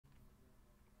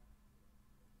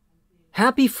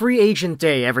Happy Free Agent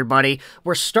Day, everybody.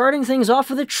 We're starting things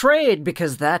off with a trade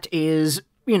because that is,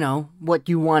 what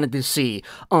you wanted to see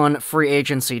on Free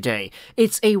Agency Day.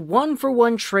 It's a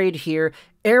one-for-one trade here.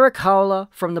 ERIK Haula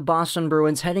from the Boston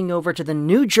Bruins heading over to the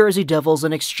New Jersey Devils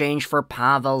in exchange for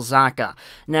Pavel Zacha.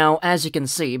 Now, as you can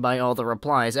see by all the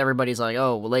replies, everybody's like,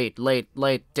 oh, late.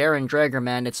 Darren Dreger,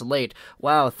 man, it's late.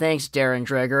 Wow, thanks, Darren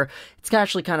Dreger. It's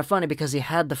actually kind of funny because he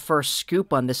had the first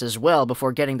scoop on this as well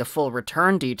before getting the full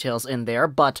return details in there,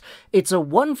 but it's a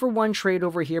one-for-one trade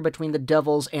over here between the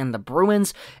Devils and the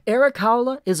Bruins. ERIK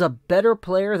Haula is a better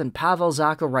player than Pavel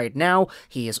Zacha right now.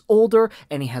 He is older,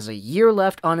 and he has a year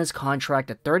left on his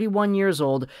contract at 31 years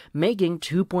old, making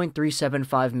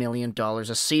 $2.375 million a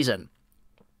season.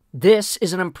 This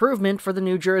is an improvement for the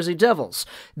New Jersey Devils.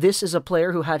 This is a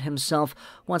player who had himself,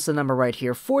 what's the number right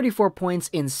here, 44 points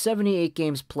in 78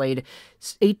 games played,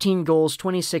 18 goals,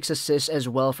 26 assists as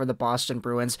well for the Boston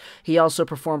Bruins. He also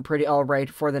performed pretty alright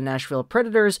for the Nashville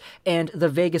Predators, and the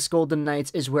Vegas Golden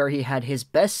Knights is where he had his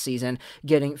best season,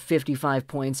 getting 55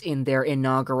 points in their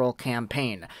inaugural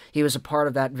campaign. He was a part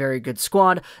of that very good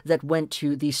squad that went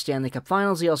to the Stanley Cup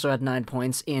Finals. He also had 9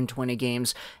 points in 20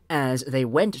 games as they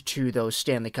went to those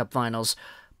Stanley Cup Finals.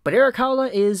 But ERIK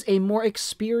Haula is a more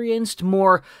experienced,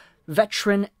 more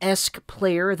veteran-esque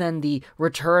player than the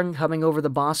return coming over the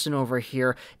Boston over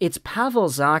here. It's Pavel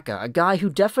Zacha, a guy who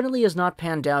definitely has not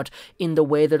panned out in the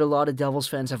way that a lot of Devils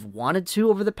fans have wanted to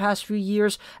over the past few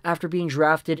years after being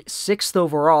drafted 6th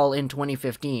overall in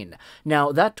 2015.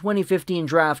 Now, that 2015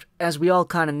 draft, as we all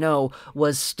kind of know,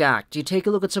 was stacked. You take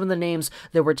a look at some of the names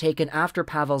that were taken after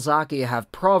Pavel Zacha. You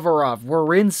have Provorov,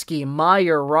 Werenski,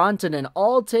 Meyer, Rantanen,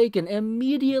 all taken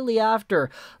immediately after.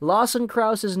 Lawson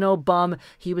Krause is no bum.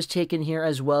 He was taken here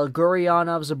as well.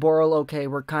 Guryanov, Zaboral, okay,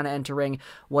 we're kind of entering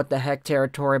what the heck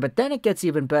territory, but then it gets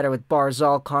even better with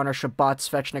Barzal, Conor, Shabbat,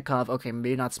 Svechnikov, okay,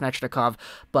 maybe not Svechnikov,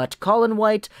 but Colin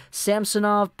White,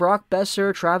 Samsonov, Brock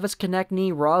Besser, Travis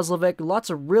Konechny, Roslovic, lots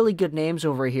of really good names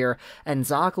over here, and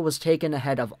Zacha was taken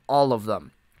ahead of all of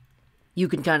them. You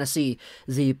can kind of see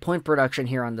the point production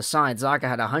here on the side. Zacha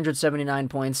had 179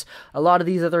 points. A lot of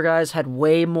these other guys had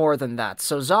way more than that.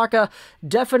 So Zacha,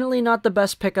 definitely not the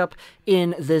best pickup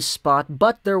in this spot,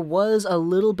 but there was a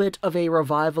little bit of a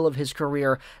revival of his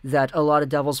career that a lot of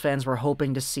Devils fans were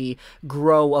hoping to see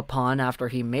grow upon after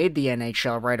he made the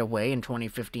NHL right away in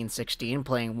 2015-16,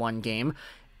 playing one game.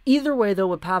 Either way, though,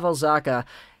 with Pavel Zacha,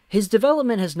 his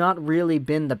development has not really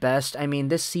been the best. I mean,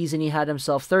 this season he had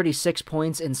himself 36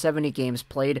 points in 70 games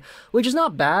played, which is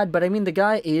not bad, but I mean, the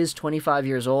guy is 25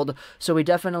 years old, so he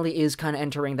definitely is kind of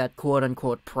entering that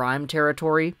quote-unquote prime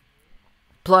territory.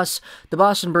 Plus, the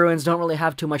Boston Bruins don't really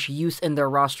have too much youth in their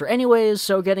roster anyways,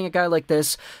 so getting a guy like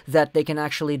this that they can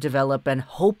actually develop and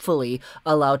hopefully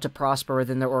allow to prosper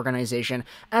within their organization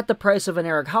at the price of an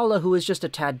ERIK Haula, who is just a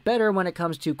tad better when it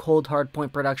comes to cold hard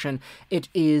point production, it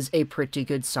is a pretty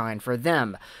good sign for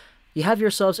them. You have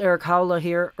yourselves ERIK Haula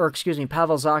here, or excuse me,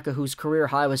 Pavel Zacha, whose career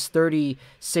high was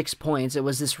 36 points. It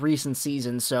was this recent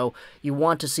season, so you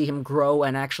want to see him grow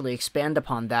and actually expand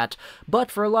upon that.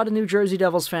 But for a lot of New Jersey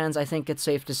Devils fans, I think it's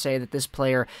safe to say that this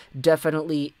player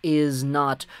definitely is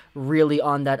not really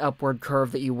on that upward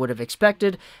curve that you would have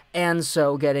expected, and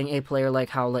so getting a player like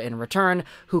Haula in return,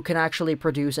 who can actually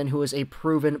produce and who is a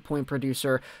proven point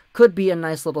producer, could be a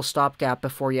nice little stopgap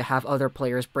before you have other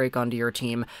players break onto your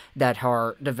team that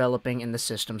are developing in the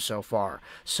system so far.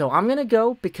 So I'm going to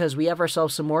go because we have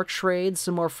ourselves some more trades,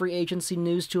 some more free agency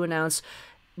news to announce.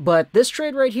 But this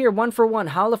trade right here, one for one,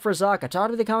 Haula for Zacha.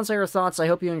 Talk to the comments your thoughts. I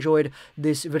hope you enjoyed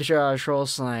this video.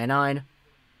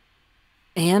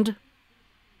 And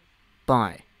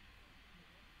bye.